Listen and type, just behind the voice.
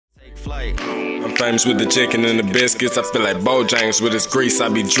I'm famous with the chicken and the biscuits. I feel like Bojangles with his grease. I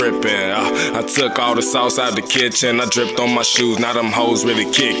be dripping. I took all the sauce out the kitchen. I dripped on my shoes. Now them hoes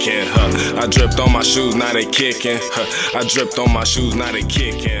really kicking. I dripped on my shoes. Now they kicking. I dripped on my shoes. Now they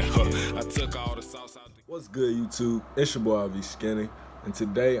kicking. I took all the sauce out the. What's good, YouTube? It's your boy LV Skinny, and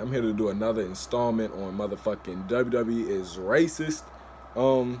today I'm here to do another installment on motherfucking WWE is racist.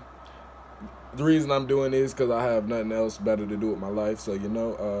 The reason I'm doing this is because I have nothing else better to do with my life,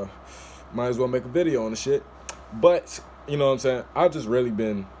 so might as well make a video on the shit. But you know what I'm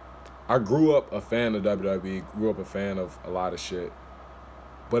saying, I grew up a fan of WWE, grew up a fan of a lot of shit,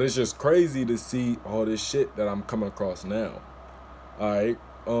 but it's just crazy to see all this shit that I'm coming across now. Alright,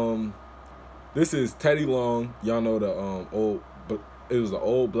 this is Teddy Long. Y'all know the it was the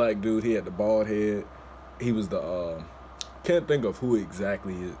old black dude. He had the bald head. He was the can't think of who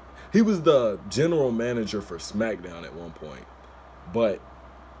exactly he is. He was the general manager for SmackDown at one point. But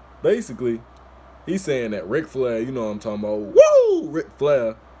basically, he's saying that Ric Flair, you know what I'm talking about, woo! Ric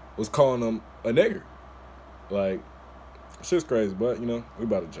Flair was calling him a nigger. Like, shit's crazy, but, we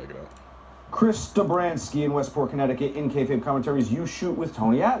about to check it out. Chris Dobransky in Westport, Connecticut, in Kayfabe Commentaries, You Shoot with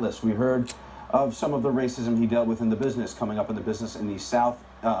Tony Atlas. We heard of some of the racism he dealt with in the business, coming up in the business in the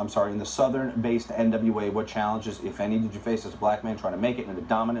in the southern-based NWA. What challenges, if any, did you face as a black man trying to make it in a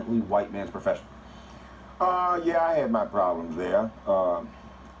dominantly white man's profession? Yeah, I had my problems there.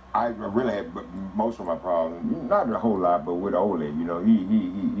 I really had most of my problems, not a whole lot, but with Ole, he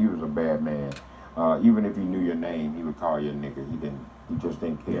was a bad man. Even if he knew your name, he would call you a nigger. He just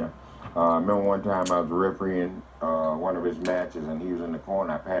didn't care. I remember one time I was refereeing one of his matches, and he was in the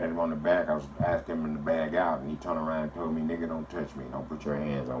corner. I patted him on the back. I was asking him to bag out, and he turned around and told me, "Nigga, don't touch me. Don't put your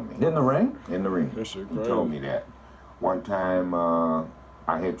hands on me." In the ring? In the ring. He told me that. One time I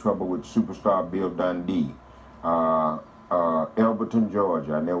had trouble with superstar Bill Dundee. Elberton,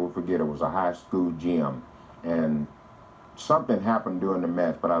 Georgia. I never forget. It was a high school gym, and something happened during the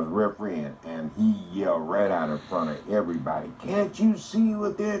match, but I was refereeing, and he yelled right out in front of everybody, "Can't you see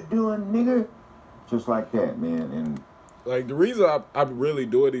what they're doing, nigger?" Just like that, man. And like, the reason I'm really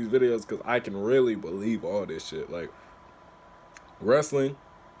doing these videos because I can really believe all this shit. Like, wrestling,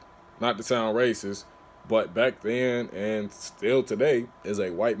 not to sound racist, but back then and still today is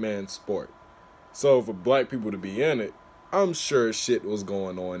a white man's sport. So for black people to be in it, I'm sure shit was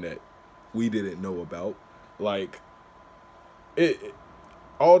going on that we didn't know about. Like,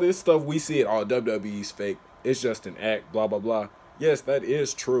 all this stuff we see at all WWE's fake. It's just an act, blah, blah, blah. Yes, that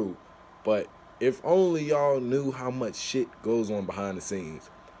is true. But if only y'all knew how much shit goes on behind the scenes.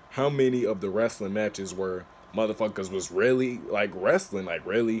 How many of the wrestling matches where motherfuckers was really, like, wrestling, like,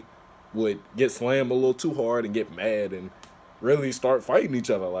 really would get slammed a little too hard and get mad and really start fighting each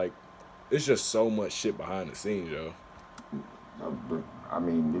other. Like, it's just so much shit behind the scenes, yo. I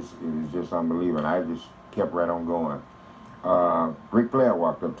mean, it was just unbelievable. I just kept right on going. Ric Flair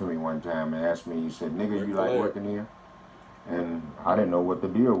walked up to me one time and asked me, he said, "Nigga, you like working here?" And I didn't know what the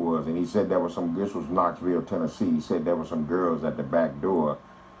deal was. And he said this was Knoxville, Tennessee. He said there were some girls at the back door,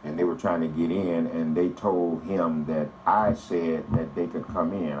 and they were trying to get in, and they told him that I said that they could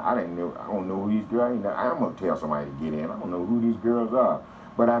come in. I don't know who these girls are. I'm going to tell somebody to get in. I don't know who these girls are.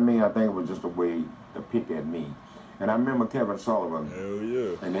 But I mean, I think it was just a way to pick at me. And I remember Kevin Sullivan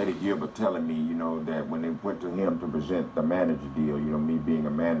and Eddie Gilbert telling me, that when they went to him to present the manager deal, me being a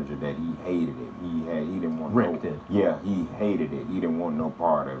manager, that he hated it. He didn't want Yeah, he hated it. He didn't want no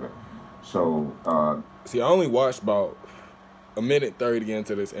part of it. So see, I only watched about a minute 30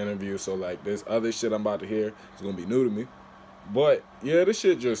 into this interview, so like this other shit I'm about to hear is gonna be new to me. But yeah, this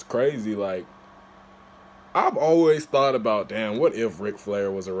shit just crazy. Like, I've always thought about, damn, what if Ric Flair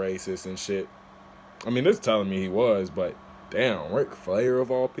was a racist and shit? I mean, it's telling me he was, but damn, Ric Flair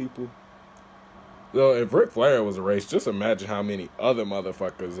of all people. So if Ric Flair was a racist, just imagine how many other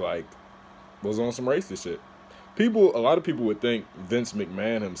motherfuckers, like, was on some racist shit. A lot of people would think Vince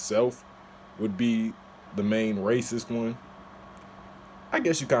McMahon himself would be the main racist one. I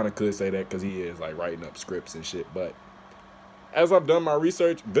guess you kind of could say that because he is, like, writing up scripts and shit. But as I've done my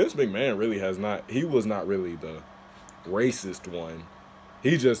research, Vince McMahon really he was not really the racist one.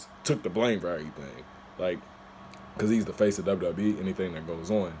 He just took the blame for everything. Like, because he's the face of WWE, anything that goes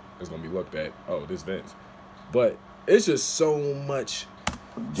on is going to be looked at, oh, this Vince. But it's just so much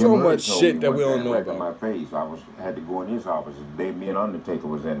shit that we don't know about. My face, I had to go in his office. Me and Undertaker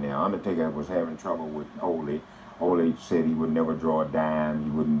was in there. Undertaker was having trouble with Ole. Ole said he would never draw a dime. He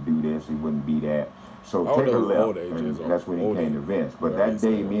wouldn't do this. He wouldn't be that. So Taker left, and that's when he came to Vince. But that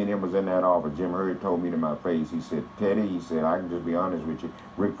day, me and him was in that office. Jim Hurd told me to my face, he said, "Teddy," he said, "I can just be honest with you.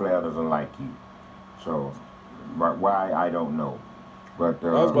 Ric Flair doesn't like you. So, why, I don't know." But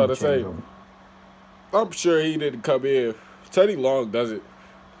I was about to say, I'm sure he didn't come in. Teddy Long doesn't.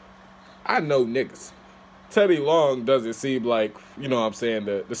 I know niggas. Teddy Long doesn't seem like, you know what I'm saying,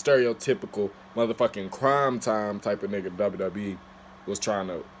 the stereotypical motherfucking crime time type of nigga WWE was trying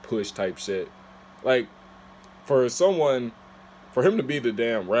to push type shit. Like, for him to be the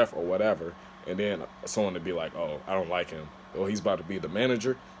damn ref or whatever, and then someone to be like, oh, I don't like him. Oh, he's about to be the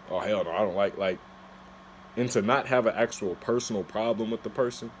manager. Oh, hell no, I don't like, and to not have an actual personal problem with the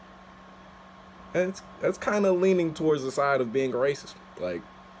person, that's kind of leaning towards the side of being racist. Like,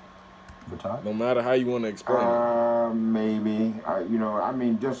 no matter how you want to explain it. Maybe. You know, I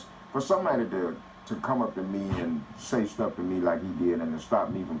mean, just for somebody to come up to me and say stuff to me like he did and to stop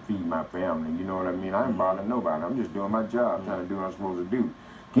me from feeding my family, you know what I mean? I ain't bothering nobody. I'm just doing my job, trying to do what I'm supposed to do.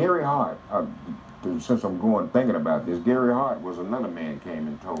 Gary Hart, since I'm thinking about this, Gary Hart was another man came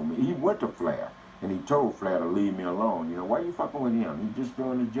and told me. He went to Flair, and he told Flair to leave me alone. You know, why you fucking with him? He's just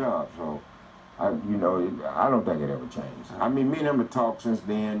doing his job. So, I don't think it ever changed. I mean, me and him have talked since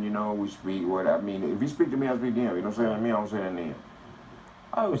then, you know, we speak. I mean, if he speak to me, I speak to him. You don't say that to me, I don't say that to him.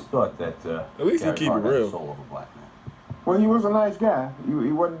 I always thought that at least he keep it real. The soul of a black man. Well, he was a nice guy. He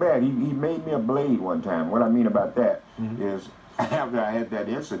wasn't bad. He made me a blade one time. What I mean about that is after I had that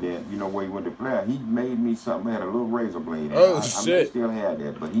incident, you know, where he went to Flair, he made me something, had a little razor blade. Oh, shit. I still had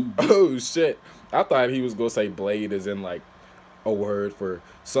that, but he... Oh, shit. I thought he was going to say blade as in, like, a word for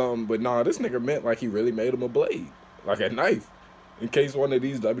something, but nah, this nigga meant like he really made him a blade, like a knife, in case one of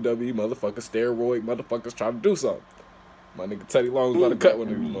these WWE motherfuckers, steroid motherfuckers, try to do something. My nigga Teddy Long was about to cut one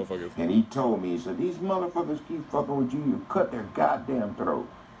of these motherfuckers. And he told me, he said, these motherfuckers keep fucking with you, you cut their goddamn throat.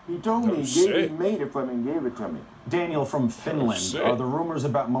 He told me, he made it for me and gave it to me. Daniel from Finland, are the rumors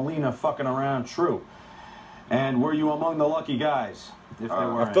about Melina fucking around true? And were you among the lucky guys? If they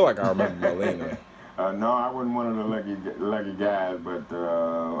were, I feel like I remember Melina. No, I wasn't one of the lucky guys, but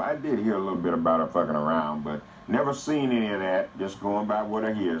I did hear a little bit about her fucking around, but never seen any of that, just going by what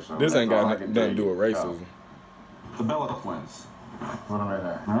I hear. So this ain't got nothing to do with racism. The Bella twins. Put them right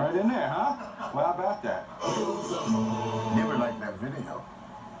there. Right in there, huh? Well, how about that? They were like that video.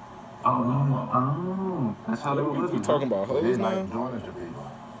 Oh, that's how they were living. You talking about hoes now?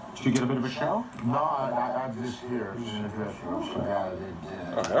 Did you get a bit of a show? No, I just hear. I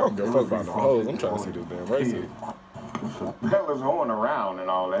don't give a fuck about the hoes. I'm trying to see this damn racism. Bella's hoeing around and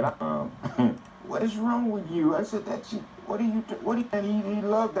all that. What is wrong with you? I said, that shit. And he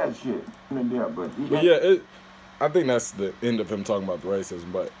loved that shit. But yeah, I think that's the end of him talking about the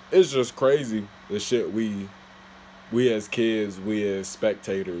racism. But it's just crazy the shit we as kids, we as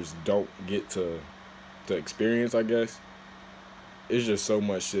spectators don't get to experience, I guess. It's just so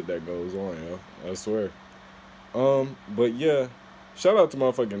much shit that goes on, yo. I swear. But yeah, shout out to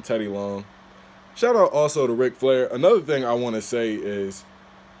motherfucking Teddy Long. Shout out also to Ric Flair. Another thing I want to say is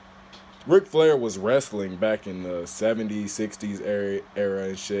Ric Flair was wrestling back in the 70s, 60s era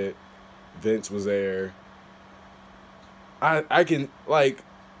and shit. Vince was there. I can, like,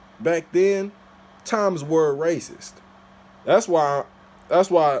 back then, times were racist. That's why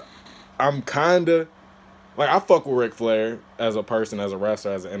I'm kind of, like, I fuck with Ric Flair as a person, as a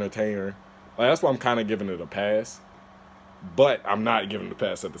wrestler, as an entertainer. Like, that's why I'm kind of giving it a pass. But I'm not giving it a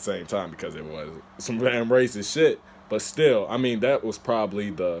pass at the same time because it was some damn racist shit. But still, I mean, that was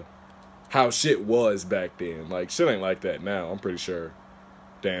probably how shit was back then. Like, shit ain't like that now, I'm pretty sure.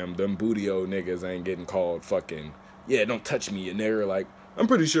 Damn, them booty old niggas ain't getting called fucking, yeah, don't touch me, you nigger. Like, I'm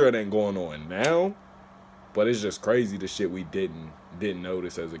pretty sure it ain't going on now. But it's just crazy the shit we didn't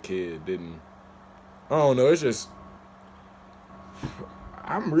notice as a kid. I don't know, it's just,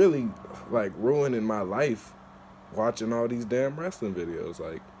 I'm really, like, ruining my life watching all these damn wrestling videos.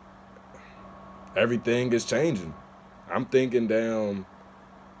 Like, everything is changing. I'm thinking, damn,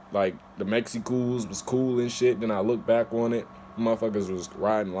 like, the Mexicools was cool and shit. Then I look back on it, motherfuckers was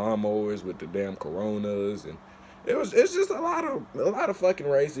riding lawnmowers with the damn Coronas, and it's just a lot of fucking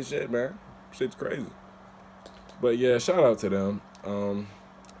racist shit, man. Shit's crazy. But yeah, shout out to them.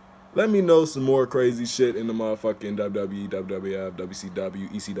 Let me know some more crazy shit in the motherfucking WWE, WWF,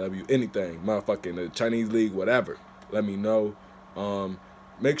 WCW, ECW, anything. Motherfucking the Chinese League, whatever. Let me know.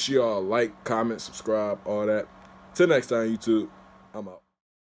 Make sure y'all like, comment, subscribe, all that. Till next time, YouTube. I'm out.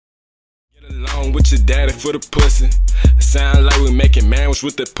 Get along with your daddy for the pussy. It sound like we making manwich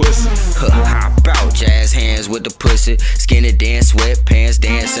with the pussy. Hop out, jazz hands with the pussy. Skinny dance, sweatpants,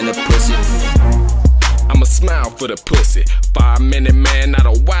 dance in the pussy. I'ma smile for the pussy. 5-minute man, not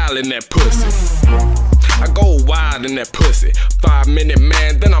a while in that pussy. I go wild in that pussy. 5-minute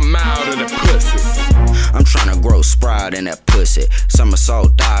man, then I'm out of the pussy. I'm tryna grow sprout in that pussy.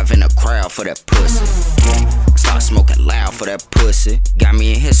 Somersault dive in the crowd for that pussy. Start smoking loud for that pussy. Got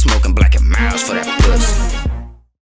me in here smoking black and mild.